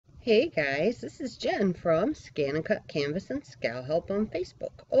Hey guys, this is Jen from ScanNCut Canvas and Scal Help on Facebook.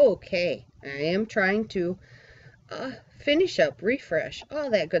 Okay, I am trying to finish up, refresh,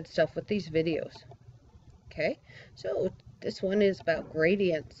 all that good stuff with these videos. Okay, so this one is about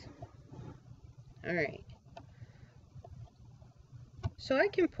gradients. Alright, so I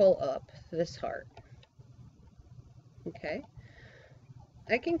can pull up this heart. Okay,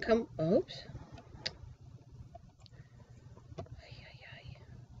 I can come, oops.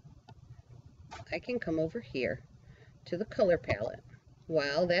 I can come over here to the color palette.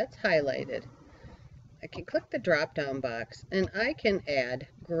 While that's highlighted, I can click the drop down box and I can add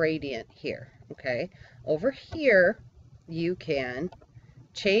gradient here. Okay, over here you can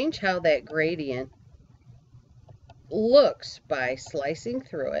change how that gradient looks by slicing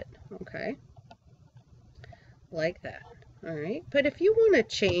through it. Okay, like that. All right, but if you want to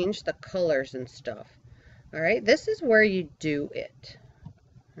change the colors and stuff, all right, this is where you do it.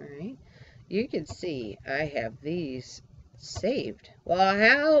 All right, you can see I have these saved. Well,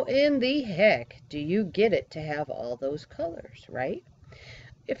 how in the heck do you get it to have all those colors, right?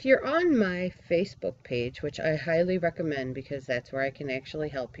 If you're on my Facebook page, which I highly recommend because that's where I can actually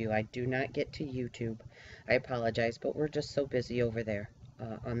help you. I do not get to YouTube. I apologize, but we're just so busy over there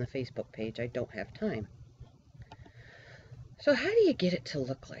on the Facebook page. I don't have time. So how do you get it to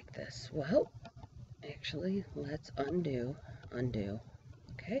look like this? Well, actually, let's undo.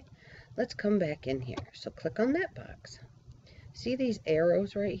 Okay, let's come back in here. So click on that box. See these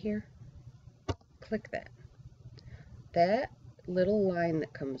arrows right here? Click that. That little line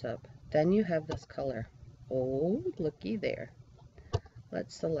that comes up, then you have this color. Oh, looky there.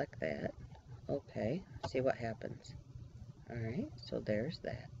 Let's select that. Okay, see what happens. Alright, so there's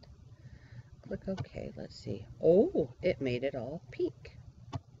that. Click OK, let's see. Oh, it made it all pink.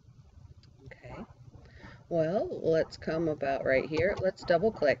 Okay, well, let's come about right here. Let's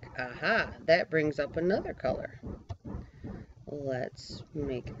double click. Aha, that brings up another color. Let's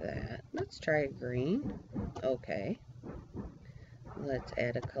make that. Let's try green. Okay. Let's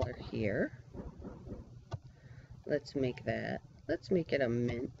add a color here. Let's make that. Let's make it a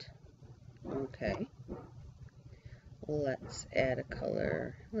mint. Okay. Let's add a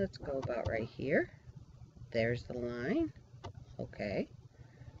color. Let's go about right here. There's the line. Okay.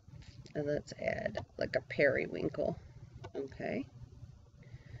 And let's add like a periwinkle. Okay.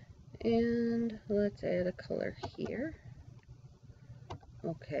 And let's add a color here.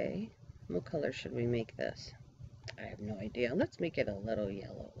 Okay. What color should we make this? I have no idea. Let's make it a little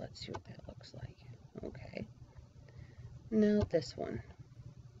yellow. Let's see what that looks like. Okay. Now this one.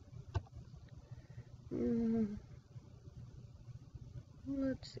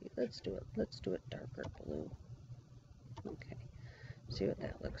 Let's see. Let's do it darker blue. Okay. See what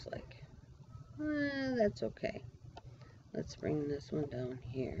that looks like. That's okay. Let's bring this one down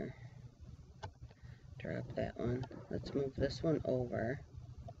here. Drop that one. Let's move this one over.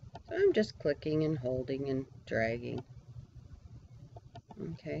 So I'm just clicking and holding and dragging.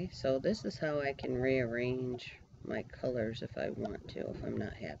 Okay, so this is how I can rearrange my colors if I want to, if I'm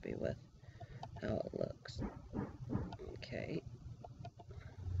not happy with how it looks. Okay,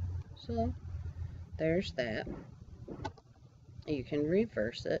 so there's that. You can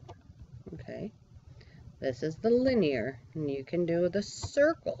reverse it. Okay, this is the linear, and you can do the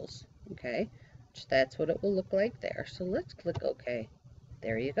circles. Okay, that's what it will look like there. So let's click OK.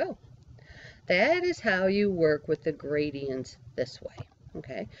 There you go. That is how you work with the gradients this way.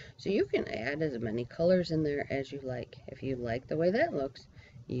 Okay, so you can add as many colors in there as you like. If you like the way that looks,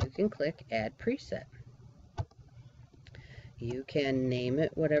 you can click Add Preset. You can name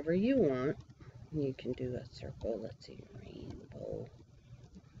it whatever you want. You can do a circle. Let's see, rainbow.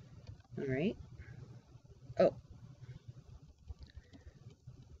 All right. Oh.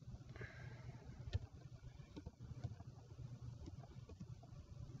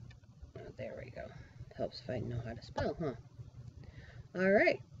 There we go. Helps if I know how to spell, huh? All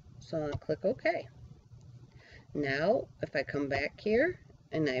right. So I'll click OK. Now, if I come back here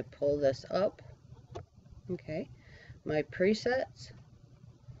and I pull this up, okay, my presets,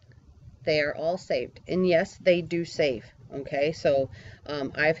 they are all saved. And yes, they do save. Okay, so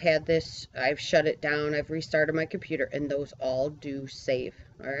I've had this, I've shut it down, I've restarted my computer, and those all do save.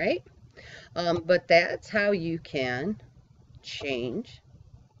 All right, but that's how you can change.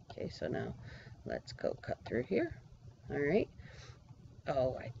 Okay, so now let's go cut through here. All right.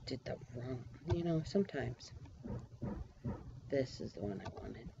 Oh, I did the wrong, you know, sometimes. This is the one I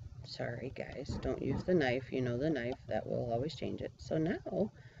wanted. Sorry, guys. Don't use the knife. You know the knife. That will always change it. So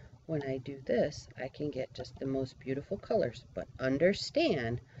now, when I do this, I can get just the most beautiful colors. But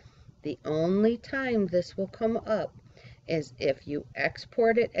understand, the only time this will come up is if you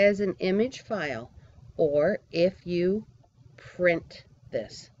export it as an image file or if you print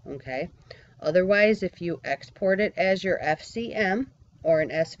this, okay? Otherwise, if you export it as your FCM or an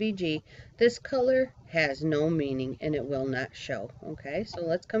SVG, this color has no meaning and it will not show, okay? So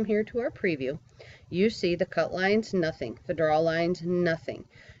let's come here to our preview. You see the cut lines, nothing. The draw lines, nothing.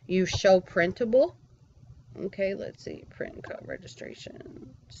 You show printable. Okay, let's see, print and cut registration.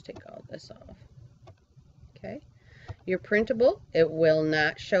 Let's take all this off. Okay, your printable, it will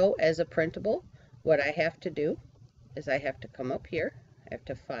not show as a printable. What I have to do is I have to come up here, I have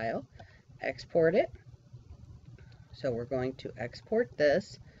to file, export it. So we're going to export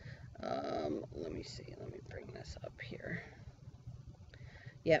this. Let me see, let me bring this up here.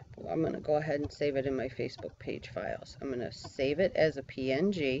 Yep, I'm going to go ahead and save it in my Facebook page files. I'm going to save it as a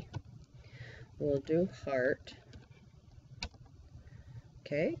PNG. We'll do heart.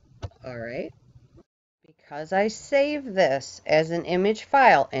 Okay, all right. Because I save this as an image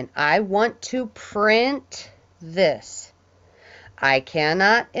file and I want to print this, I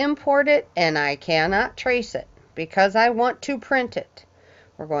cannot import it and I cannot trace it because I want to print it.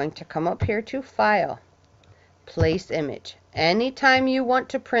 We're going to come up here to File, Place Image. Anytime you want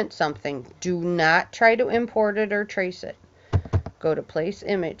to print something, do not try to import it or trace it. Go to Place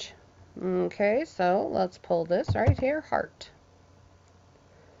Image. Okay, so let's pull this right here, heart.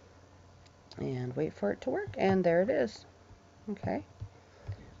 And wait for it to work, and there it is. Okay.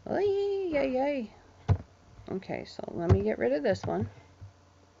 Yay. Okay, so let me get rid of this one.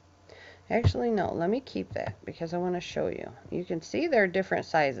 Actually, no, let me keep that because I want to show you. You can see they're different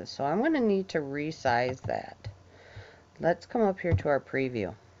sizes, so I'm going to need to resize that. Let's come up here to our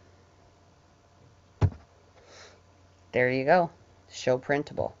preview. There you go. Show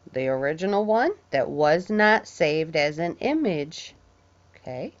printable. The original one that was not saved as an image,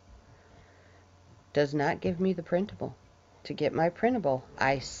 okay, does not give me the printable. To get my printable,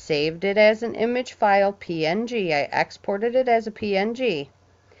 I saved it as an image file, PNG. I exported it as a PNG.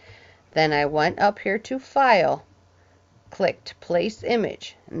 Then I went up here to File, clicked Place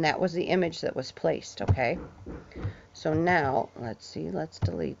Image, and that was the image that was placed, okay? So now, let's see, let's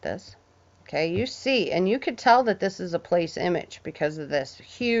delete this. Okay, you see, and you could tell that this is a place image because of this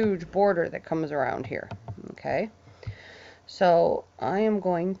huge border that comes around here, okay? So I am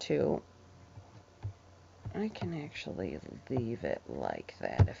going to, I can actually leave it like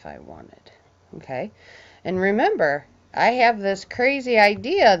that if I wanted, okay? And remember, I have this crazy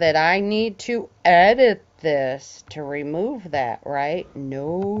idea that I need to edit this to remove that, right?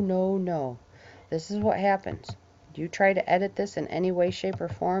 No. This is what happens. You try to edit this in any way, shape, or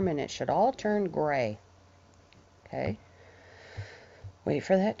form, and it should all turn gray. Okay? Wait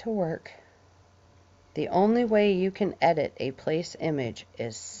for that to work. The only way you can edit a place image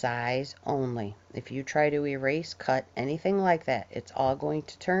is size only. If you try to erase, cut, anything like that, it's all going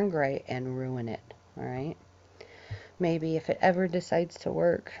to turn gray and ruin it. All right? Maybe if it ever decides to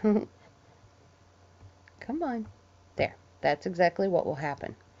work. Come on. There. That's exactly what will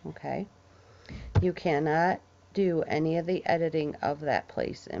happen. Okay? You cannot do any of the editing of that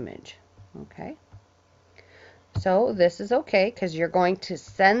place image. Okay? So this is okay because you're going to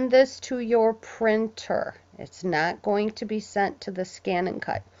send this to your printer. It's not going to be sent to the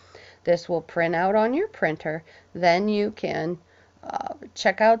ScanNCut. This will print out on your printer. Then you can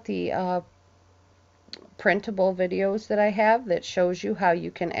check out the printable videos that I have that shows you how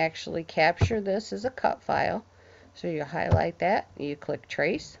you can actually capture this as a cut file. So you highlight that, you click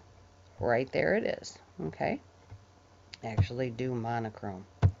trace, right there it is. Okay, actually do monochrome.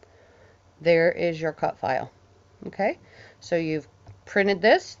 There is your cut file. Okay, so you've printed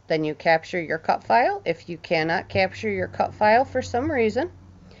this, then you capture your cut file. If you cannot capture your cut file for some reason,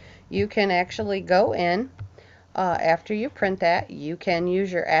 you can actually go in after you print that, you can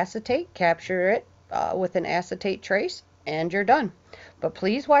use your acetate, capture it with an acetate trace, and you're done. But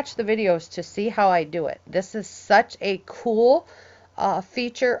please watch the videos to see how I do it. This is such a cool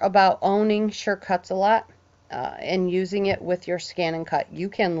feature about owning SureCuts-A-Lot and using it with your ScanNCut. You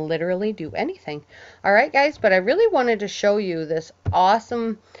can literally do anything. Alright guys, but I really wanted to show you this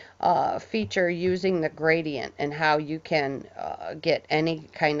awesome feature using the gradient and how you can get any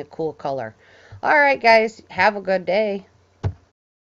kind of cool color. Alright guys, have a good day.